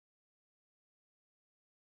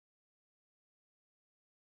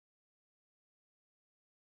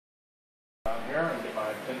here and get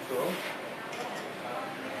my pin tool.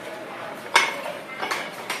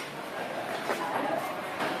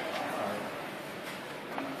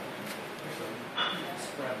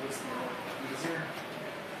 Just grab this a little easier.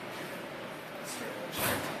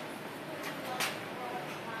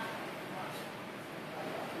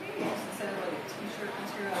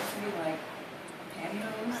 Like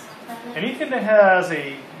pantyhose? Anything that has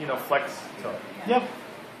a flex to it. Yep.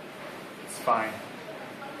 It's fine.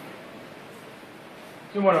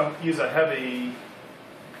 You want to use a heavy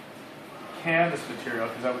canvas material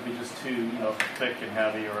because that would be just too thick and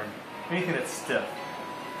heavy, or anything that's stiff.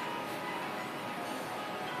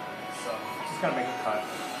 So just gotta make a cut.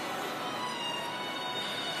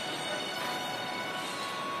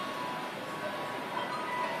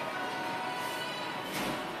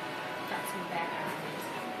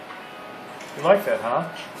 You like that, huh?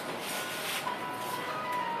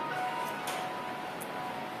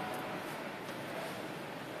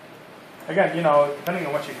 Again, depending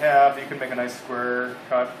on what you have, you can make a nice square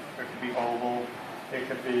cut. It could be oval. It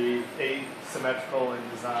could be asymmetrical in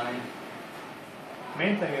design.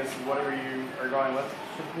 Main thing is whatever you are going with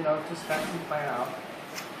should, just kind of plan out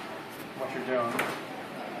what you're doing.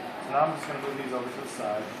 So now I'm just going to move these over to the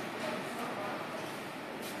side.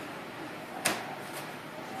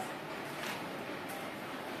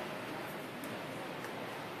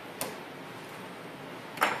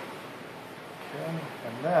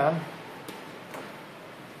 And then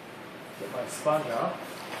get my sponge out.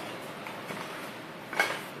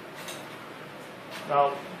 Now,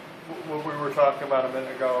 what we were talking about a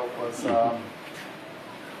minute ago was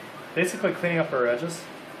basically cleaning up our edges.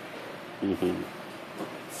 Mm-hmm.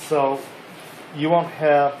 So you won't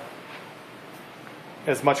have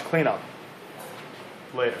as much cleanup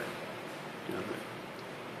later.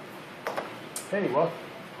 Hey, well.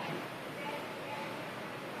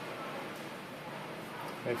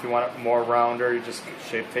 If you want it more rounder, you just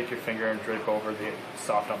take your finger and drape over the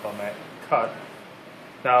soften up on that cut.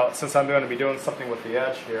 Now, since I'm going to be doing something with the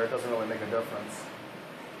edge here, it doesn't really make a difference.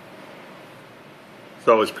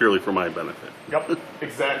 So it's purely for my benefit. Yep,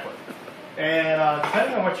 exactly. And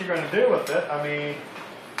depending on what you're going to do with it, I mean,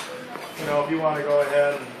 if you want to go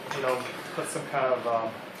ahead and put some kind of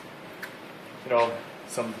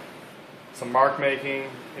some mark making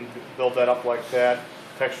and build that up like that.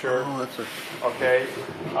 Texture. Oh, that's okay.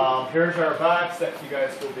 Here's our box that you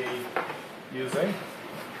guys will be using.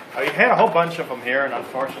 I had a whole bunch of them here, and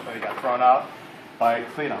unfortunately, they got thrown out by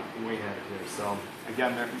cleanup when we had it here. So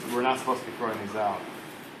again, we're not supposed to be throwing these out.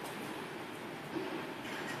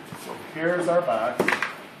 So here's our box,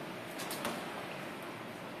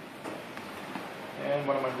 and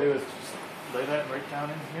what I'm going to do is just lay that right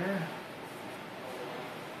down in here,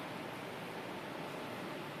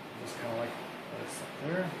 just kind of like. Up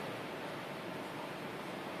there.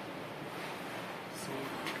 See.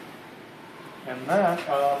 And then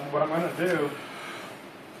what I'm going to do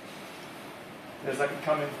is I can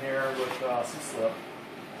come in here with some slip.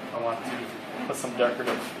 I want to put some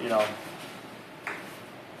decorative,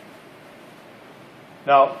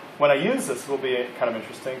 Now, when I use this, it will be kind of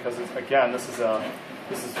interesting because again, this is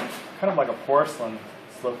kind of like a porcelain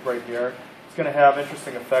slip right here. It's going to have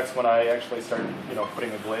interesting effects when I actually start,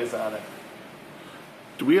 putting a glaze on it.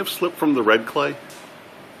 Do we have slip from the red clay?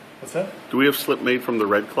 What's that? Do we have slip made from the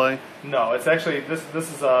red clay? No, it's actually, this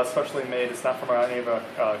is specially made. It's not from any of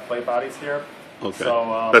our clay bodies here. Okay.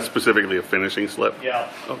 So, that's specifically a finishing slip? Yeah.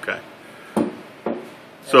 Okay.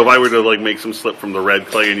 So if I were to make some slip from the red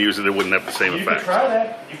clay and use it, it wouldn't have the same effect? You could try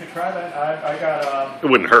that. You could try that. I got... it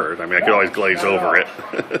wouldn't hurt. I mean, I could always glaze over it.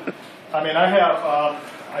 I mean, I have...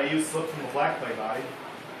 I use slip from the black clay body.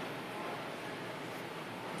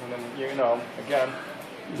 And then, again...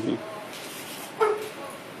 Mm-hmm.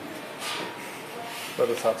 Throw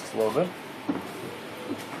this out just a little bit.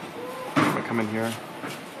 I come in here.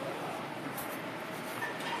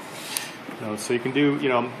 So you can do,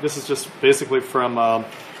 this is just basically from, a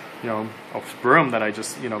broom that I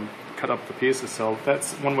just, cut up the pieces. So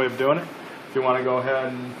that's one way of doing it. If you want to go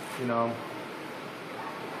ahead and, if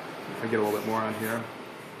I get a little bit more on here,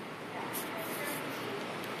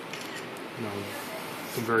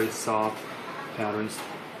 some very soft patterns.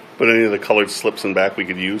 But any of the colored slips in back we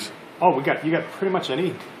could use? Oh, you got pretty much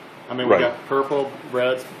any. I mean, right. We got purple,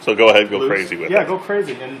 red. So go ahead, blues. Go crazy with it. Yeah, go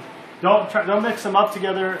crazy, and don't mix them up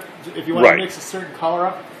together. If you want to mix a certain color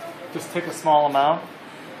up, just take a small amount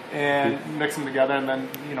and mix them together, and then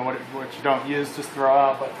what you don't use, just throw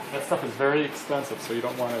out. But that stuff is very expensive, so you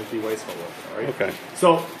don't want to be wasteful with it. All right? Okay.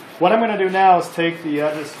 So what I'm going to do now is take the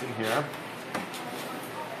edges in here.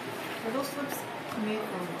 Are those slips Made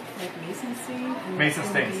from like mason stain? And Mason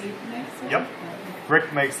stains. indeed mix it? Yep.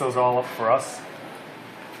 Rick makes those all up for us.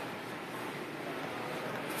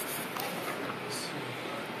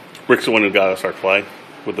 Rick's the one who got us our clay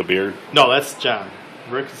with the beard. No, that's John.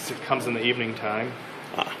 Rick comes in the evening time,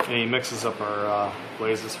 and he mixes up our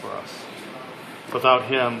glazes for us. Without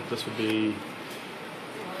him, this would be...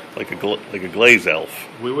 Like a glaze elf.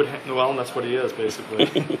 We would well, that's what he is basically.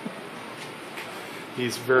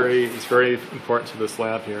 He's very important to this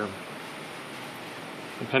lab here.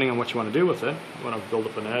 Depending on what you want to do with it, you want to build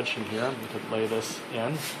up an edge in here. You could lay this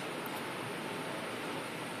in.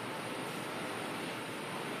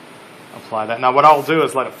 Apply that. Now what I'll do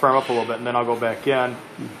is let it firm up a little bit, and then I'll go back in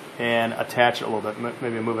and attach it a little bit.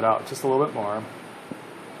 Maybe move it out just a little bit more.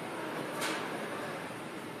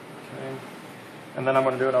 Okay. And then I'm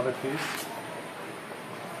going to do another piece.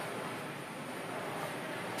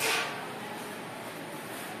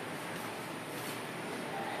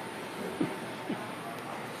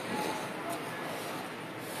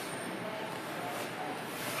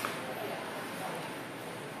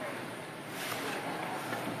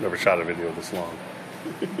 Never shot a video this long.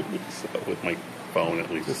 So with my phone at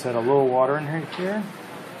least. Just add a little water in here.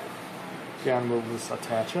 Yeah, we'll just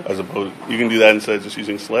attach it. As opposed, you can do that instead of just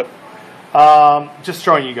using slip. Just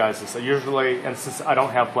showing you guys this. Usually, and since I don't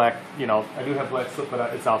have black, I do have black slip,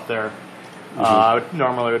 but it's out there. I would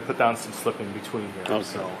normally put down some slip in between here.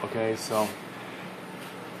 Okay. So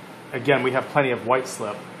again, we have plenty of white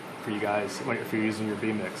slip for you guys if you're using your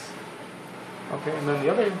B mix. Okay, and then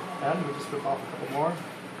the other end, we just rip off a couple more.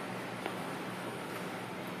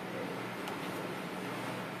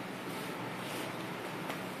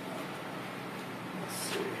 Let's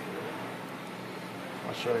see.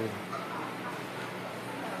 I'll show you.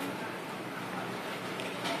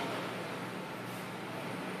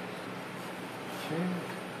 Okay,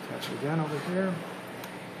 attach it again over here.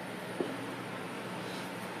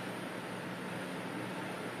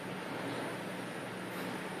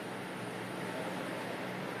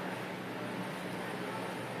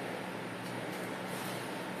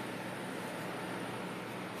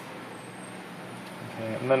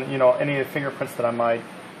 Okay, and then, any of the fingerprints that I might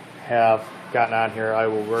have gotten on here, I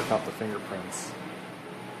will work out the fingerprints.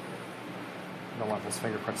 I don't want those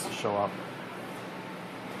fingerprints to show up.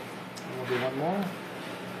 And we'll do one more.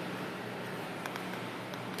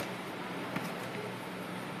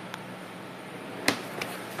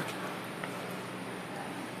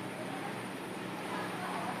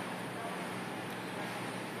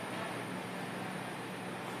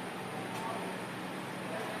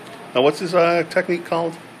 Now, what's this technique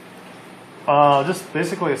called? Just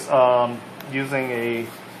basically using a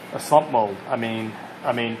slump mold. I mean,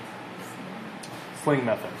 sling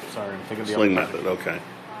method. Sorry, think of the Sling other method. Okay.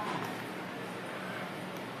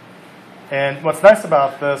 And what's nice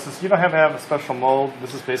about this is you don't have to have a special mold.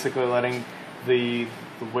 This is basically letting the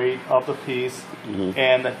weight of the piece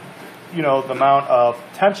and the amount of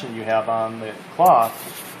tension you have on the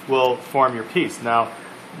cloth will form your piece. Now,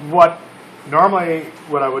 normally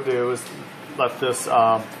what I would do is let this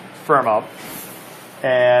firm up,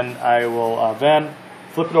 and I will then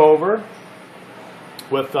flip it over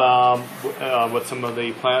with some of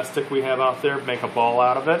the plastic we have out there, make a ball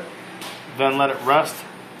out of it, then let it rest.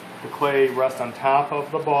 The clay rest on top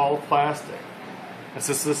of the ball of plastic. And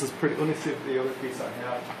since this is pretty, let me see if the other piece I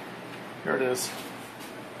have. Here it is.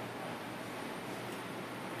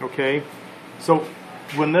 Okay, so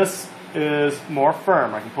when this is more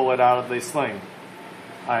firm, I can pull it out of the sling.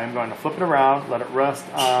 I am going to flip it around, let it rest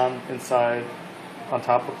on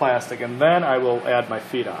top of the plastic, and then I will add my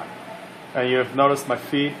feet on. And you've noticed my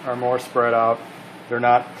feet are more spread out. They're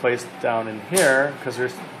not placed down in here because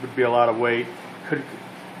there would be a lot of weight. Could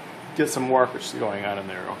get some warpage going on in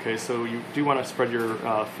there. Okay, so you do want to spread your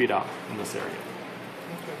feet out in this area.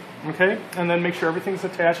 Okay, and then make sure everything's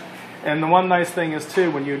attached. And the one nice thing is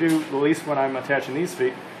too, when you do, at least when I'm attaching these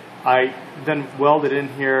feet, I then weld it in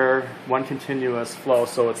here one continuous flow,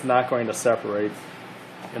 so it's not going to separate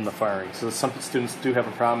in the firing. So some students do have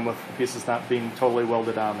a problem with the pieces not being totally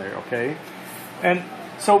welded on there. Okay, and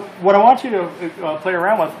so what I want you to play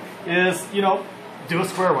around with is, do a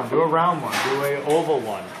square one, do a round one, do a oval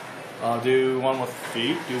one. Do one with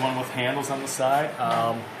feet, do one with handles on the side.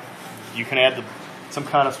 You can add some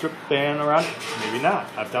kind of strip band around it, maybe not.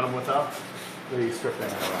 I've done them without the strip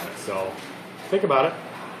band around it, so think about it.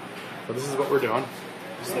 So this is what we're doing.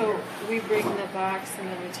 So we bring the box and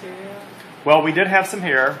the material? Well, we did have some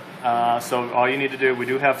here, so all you need to do, we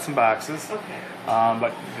do have some boxes, Okay.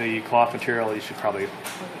 but the cloth material, you should probably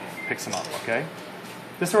pick some up, okay?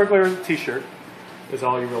 Just a regular t-shirt is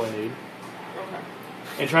all you really need. Okay.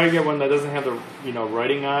 And try to get one that doesn't have the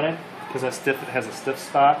writing on it, because it has a stiff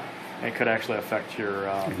spot, and it could actually affect your.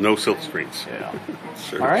 No silk screens. Yeah.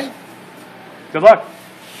 Sure. All right. Good luck.